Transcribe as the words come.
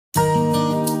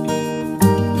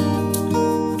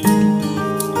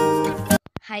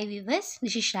Hi viewers,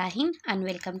 this is Shaheen and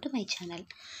welcome to my channel.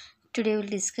 Today we'll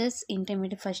discuss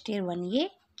intermediate first year 1A,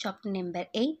 chapter number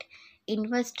 8,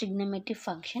 inverse trigonometric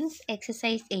functions,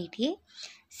 exercise 8A,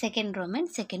 second Roman,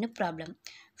 second problem.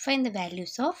 Find the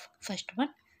values of first one,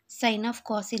 sine of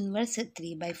cos inverse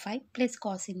 3 by 5 plus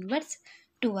cos inverse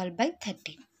 12 by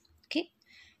 13. Okay,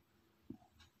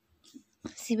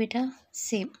 see beta,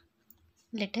 same.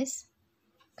 Let us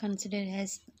consider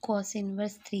as cos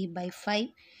inverse 3 by 5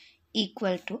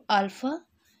 equal to alpha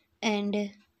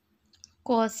and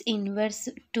cos inverse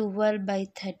 12 by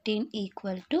 13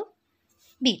 equal to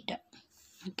beta.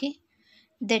 Okay,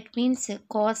 that means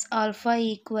cos alpha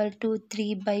equal to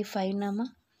 3 by 5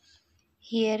 nama.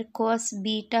 Here cos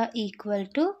beta equal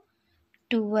to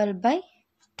 12 by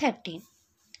 13.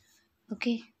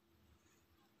 Okay,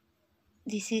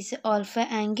 this is alpha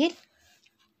angle,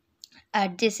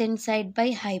 adjacent side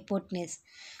by hypotenuse,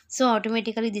 so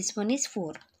automatically this one is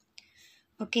 4.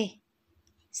 Okay,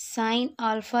 sine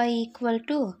alpha equal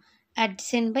to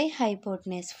adjacent by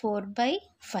hypotenuse 4 by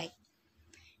 5,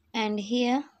 and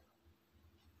here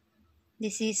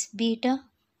this is beta,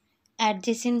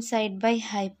 adjacent side by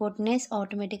hypotenuse,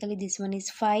 automatically this one is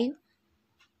 5.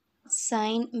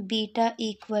 Sine beta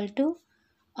equal to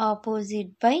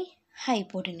opposite by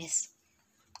hypotenuse.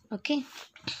 Okay,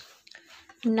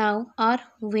 now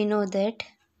we know that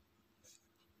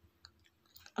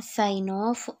sine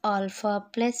of alpha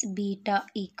plus beta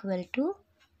equal to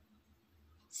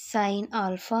sine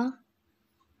alpha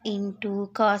into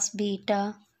cos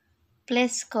beta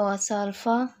plus cos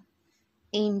alpha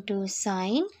into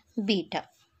sine beta.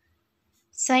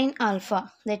 Sine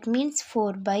alpha, that means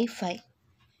 4 by 5,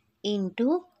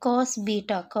 into cos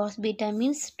beta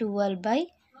means 12 by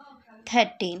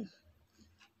 13,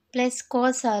 plus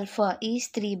cos alpha is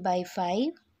 3 by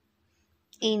 5,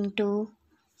 into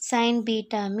sine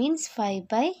beta means 5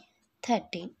 by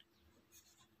 13.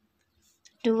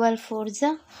 12 4s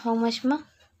are how much ma?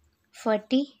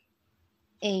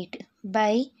 48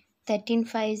 by 13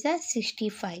 5s are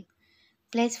 65,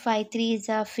 plus 5 3s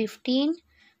are 15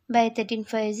 by 13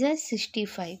 5s are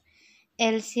 65.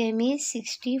 LCM is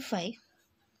 65.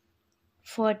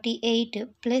 48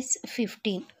 plus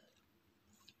 15.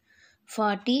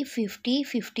 40, 50,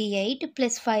 58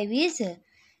 plus 5 is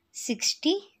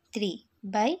 63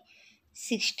 by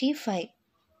 65.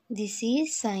 This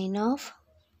is sine of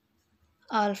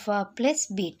alpha plus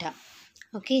beta.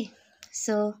 Okay,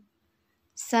 so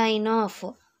sine of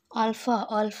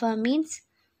alpha means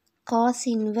cos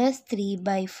inverse 3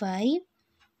 by 5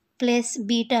 plus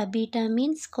beta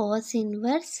means cos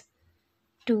inverse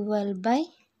 12 by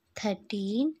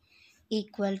 13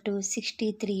 equal to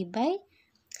 63 by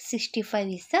 65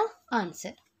 is the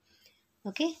answer.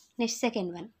 Okay, next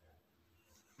second one.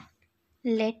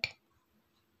 Let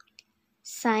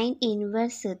sine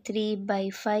inverse 3 by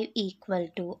 5 equal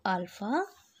to alpha.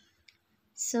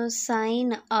 So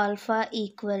sine alpha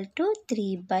equal to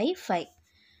 3 by 5.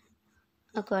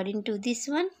 According to this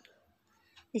one,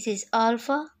 this is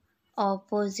alpha,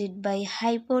 opposite by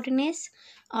hypotenuse,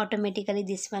 automatically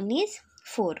this one is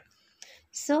 4.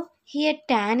 So here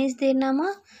tan is there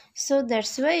nama, so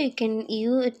that's why you can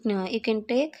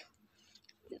take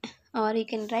or you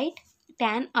can write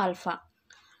tan alpha,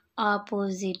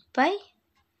 opposite by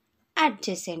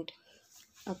adjacent.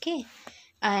 Okay,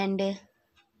 and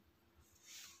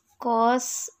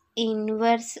cos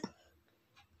inverse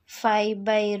 5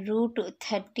 by root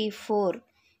 34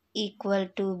 equal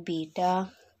to beta,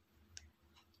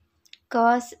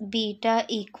 cos beta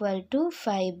equal to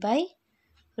 5 by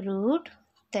root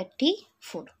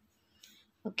 34.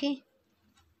 Okay,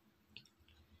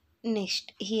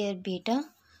 next here beta,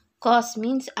 cos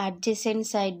means adjacent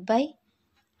side by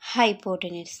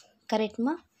hypotenuse, correct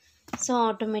ma? So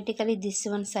automatically this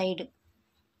one side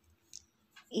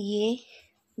A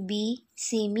B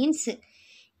C means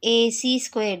AC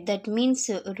squared, that means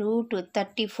root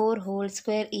 34 whole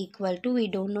square equal to, we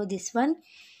don't know this one,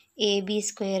 AB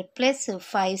square plus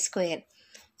 5 square.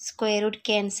 Square root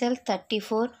cancel,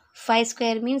 34, 5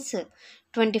 square means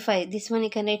 25. This one you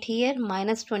can write here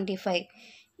minus 25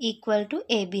 equal to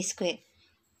AB square.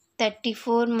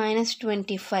 34 minus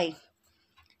 25.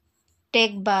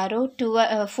 Take borrow,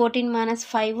 14 minus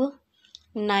 5,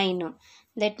 9.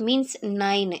 That means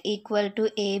 9 equal to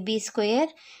AB square,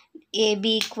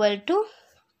 AB equal to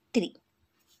 3.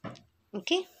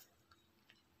 Okay.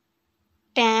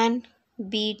 Tan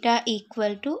beta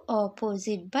equal to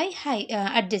opposite by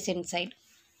adjacent side.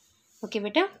 Okay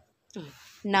beta.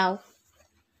 Now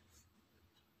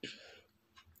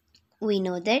we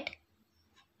know that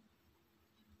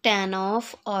tan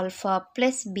of alpha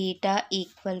plus beta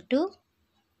equal to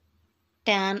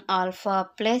tan alpha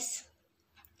plus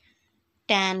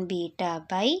tan beta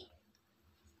by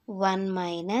 1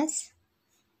 minus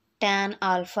tan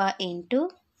alpha into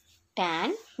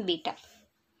tan beta.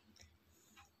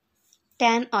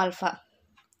 Tan alpha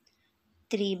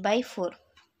 3 by 4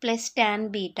 plus tan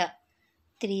beta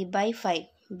 3 by 5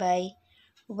 by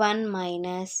 1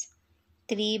 minus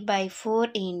 3 by 4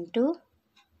 into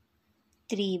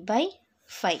 3 by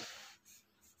 5.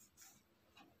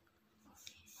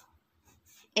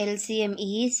 LCM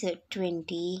is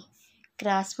 20.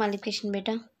 Cross multiplication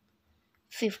beta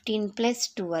 15 plus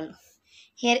 12.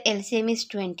 Here LCM is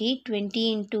 20.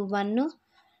 20 into 1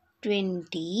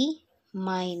 20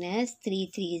 minus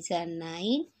 3 3s are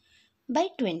 9 by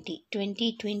 20.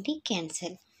 20 20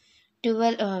 cancel.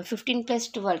 15 plus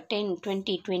 12 10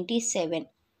 20 27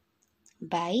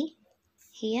 by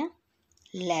here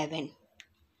 11.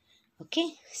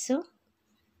 Okay, so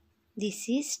this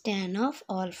is tan of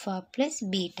alpha plus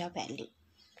beta value.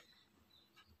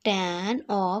 Tan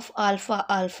of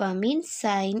alpha means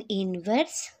sine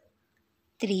inverse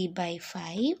 3 by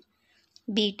 5.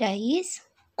 Beta is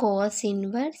cos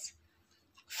inverse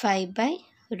 5 by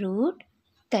root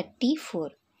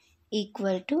 34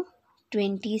 equal to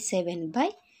 27 by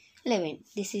 11.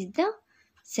 This is the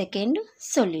second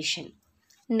solution.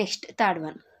 Next, third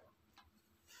one.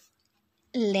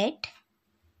 Let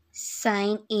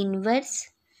sine inverse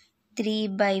 3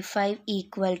 by 5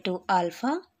 equal to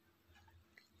alpha.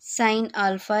 Sine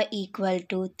alpha equal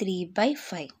to 3 by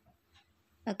 5.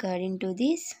 According to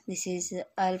this is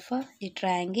alpha, the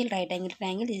triangle, right angle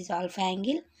triangle. This is alpha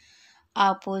angle.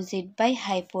 Opposite by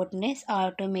hypotenuse.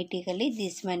 Automatically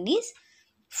this one is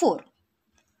 4.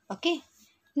 Okay.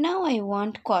 Now I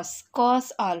want cos.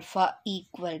 Cos alpha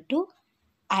equal to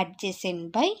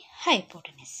adjacent by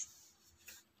hypotenuse.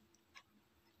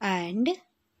 And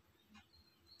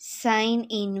sine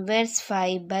inverse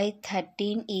 5 by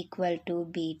 13 equal to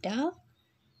beta.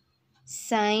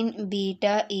 Sine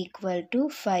beta equal to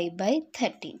 5 by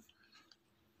 13.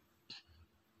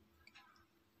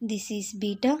 This is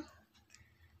beta.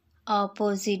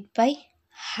 Opposite by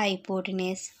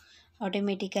hypotenuse.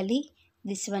 Automatically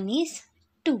this one is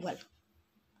 12.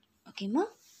 Okay ma.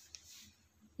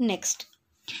 Next,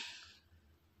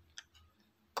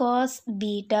 cos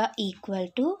beta equal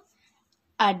to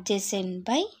adjacent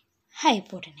by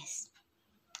hypotenuse.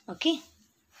 Okay,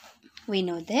 we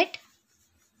know that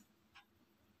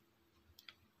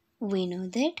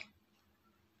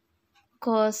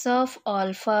cos of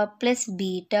alpha plus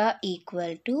beta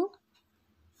equal to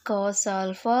cos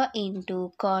alpha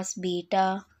into cos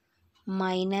beta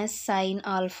minus sin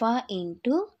alpha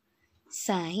into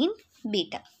sin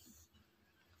beta.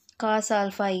 Cos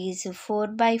alpha is 4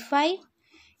 by 5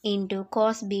 into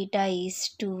cos beta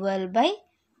is 12 by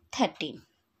 13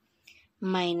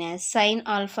 minus sin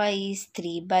alpha is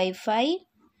 3 by 5,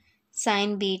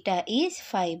 sin beta is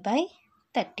 5 by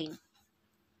 13.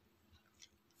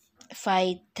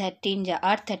 5 13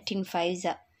 or 13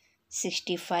 5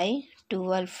 65,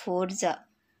 12 4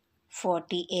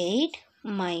 48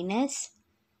 minus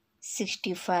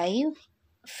 65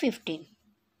 15.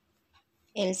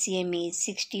 LCM is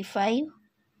 65,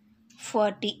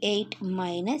 48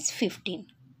 minus 15.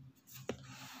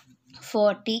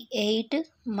 48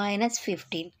 minus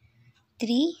 15.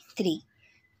 3 3.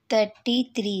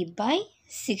 33 by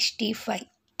 65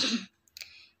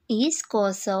 is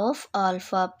cos of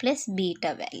alpha plus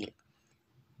beta value.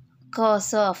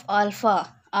 Cos of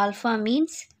alpha. Alpha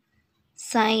means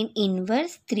sine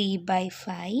inverse 3 by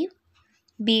 5.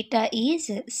 Beta is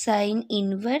sine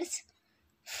inverse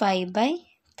 5 by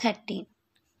 13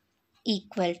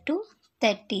 equal to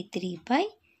 33 by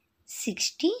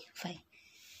 65.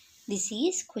 This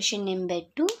is question number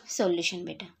 2 solution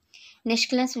beta. Next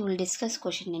class we will discuss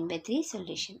question number 3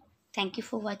 solution. Thank you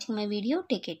for watching my video.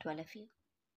 Take care to all of you.